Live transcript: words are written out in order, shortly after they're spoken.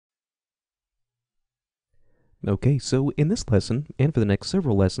Okay, so in this lesson, and for the next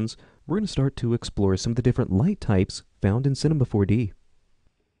several lessons, we're going to start to explore some of the different light types found in Cinema 4D.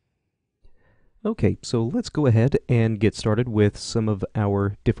 Okay, so let's go ahead and get started with some of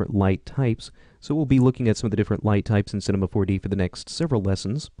our different light types. So we'll be looking at some of the different light types in Cinema 4D for the next several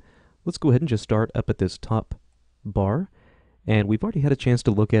lessons. Let's go ahead and just start up at this top bar. And we've already had a chance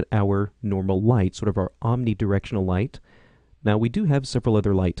to look at our normal light, sort of our omnidirectional light. Now we do have several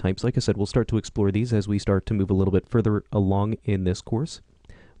other light types. Like I said, we'll start to explore these as we start to move a little bit further along in this course.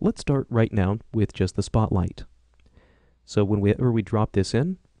 Let's start right now with just the spotlight. So whenever we drop this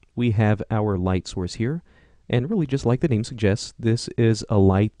in, we have our light source here. And really, just like the name suggests, this is a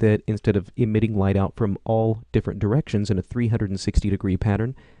light that instead of emitting light out from all different directions in a 360-degree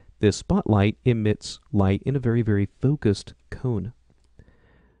pattern, this spotlight emits light in a very, very focused cone.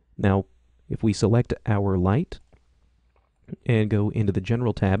 Now, if we select our light and go into the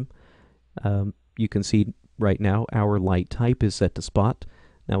General tab, you can see right now our light type is set to spot.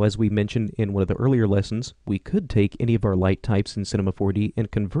 Now, as we mentioned in one of the earlier lessons, we could take any of our light types in Cinema 4D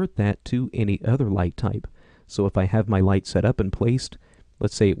and convert that to any other light type. So if I have my light set up and placed,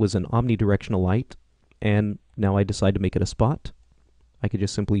 let's say it was an omnidirectional light, and now I decide to make it a spot, I could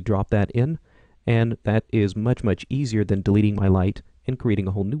just simply drop that in, and that is much, much easier than deleting my light and creating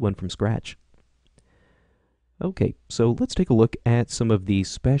a whole new one from scratch. Okay, so let's take a look at some of the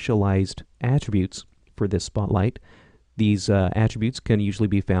specialized attributes for this spotlight. These attributes can usually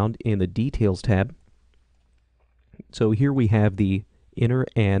be found in the Details tab. So here we have the inner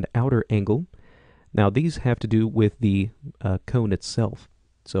and outer angle. Now these have to do with the cone itself.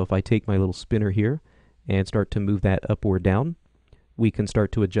 So if I take my little spinner here and start to move that up or down, we can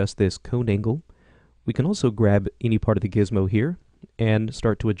start to adjust this cone angle. We can also grab any part of the gizmo here and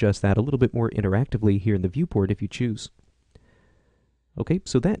start to adjust that a little bit more interactively here in the viewport if you choose. Okay,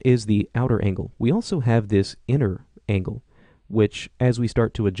 so that is the outer angle. We also have this inner angle, which as we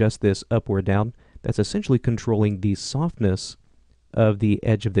start to adjust this up or down, that's essentially controlling the softness of the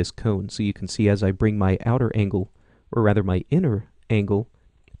edge of this cone. So you can see as I bring my outer angle, or rather my inner angle,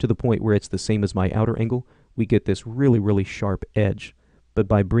 to the point where it's the same as my outer angle, we get this really, really sharp edge. But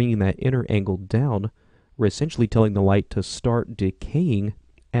by bringing that inner angle down, we're essentially telling the light to start decaying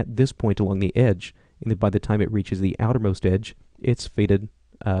at this point along the edge, and then by the time it reaches the outermost edge, it's faded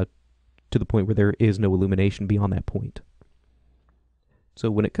to the point where there is no illumination beyond that point.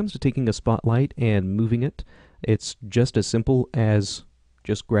 So when it comes to taking a spotlight and moving it, it's just as simple as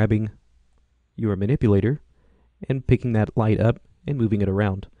just grabbing your manipulator and picking that light up and moving it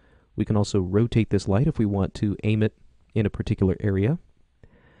around. We can also rotate this light if we want to aim it in a particular area.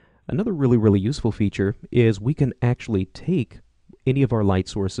 Another really, really useful feature is we can actually take any of our light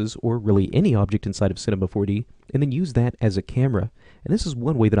sources, or really any object inside of Cinema 4D, and then use that as a camera. And this is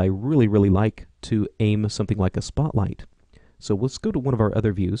one way that I really, really like to aim something like a spotlight. So let's go to one of our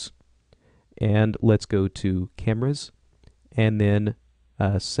other views, and let's go to Cameras, and then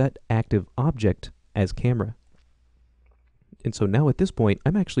Set Active Object as Camera. And so now at this point,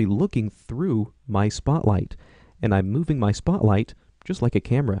 I'm actually looking through my spotlight, and I'm moving my spotlight just like a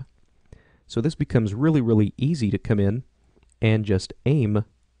camera. So this becomes really, really easy to come in and just aim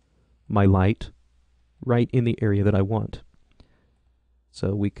my light right in the area that I want.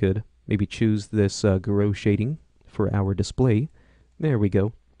 So we could maybe choose this Garot shading for our display. There we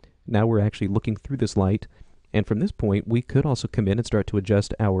go. Now we're actually looking through this light, and from this point we could also come in and start to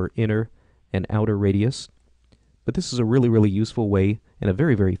adjust our inner and outer radius. But this is a really, really useful way and a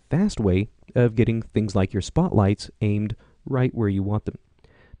very, very fast way of getting things like your spotlights aimed right where you want them.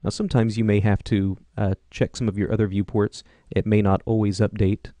 Now sometimes you may have to check some of your other viewports. It may not always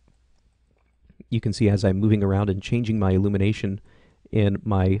update. You can see as I'm moving around and changing my illumination in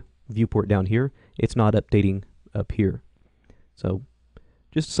my viewport down here, it's not updating up here. So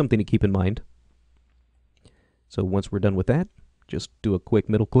just something to keep in mind. So once we're done with that, just do a quick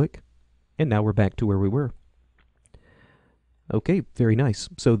middle click, and now we're back to where we were. Okay, very nice.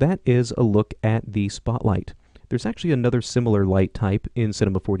 So that is a look at the spotlight. There's actually another similar light type in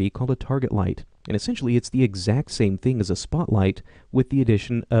Cinema 4D called a target light, and essentially it's the exact same thing as a spotlight with the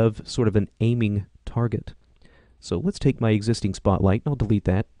addition of sort of an aiming target. So let's take my existing spotlight, and I'll delete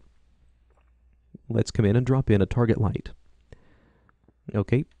that. Let's come in and drop in a target light.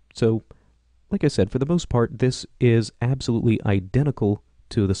 Okay, so like I said, for the most part, this is absolutely identical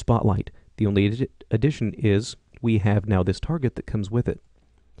to the spotlight. The only addition is we have now this target that comes with it.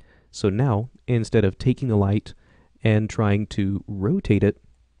 So now, instead of taking the light and trying to rotate it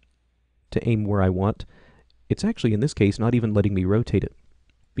to aim where I want, it's actually in this case not even letting me rotate it,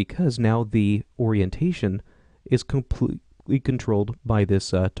 because now the orientation is completely controlled by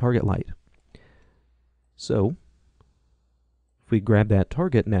this target light. So if we grab that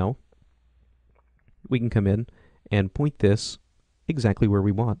target now, we can come in and point this exactly where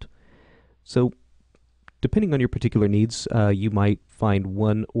we want. So depending on your particular needs, you might find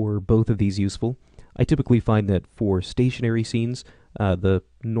one or both of these useful. I typically find that for stationary scenes, the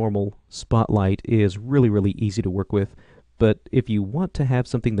normal spotlight is really easy to work with. But if you want to have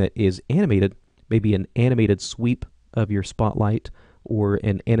something that is animated, maybe an animated sweep of your spotlight or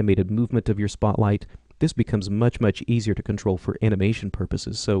an animated movement of your spotlight, this becomes much easier to control for animation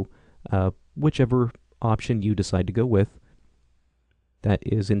purposes. So whichever option you decide to go with, that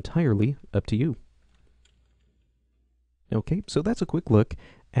is entirely up to you. Okay, so that's a quick look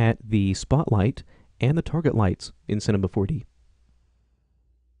at the spotlight and the target lights in Cinema 4D.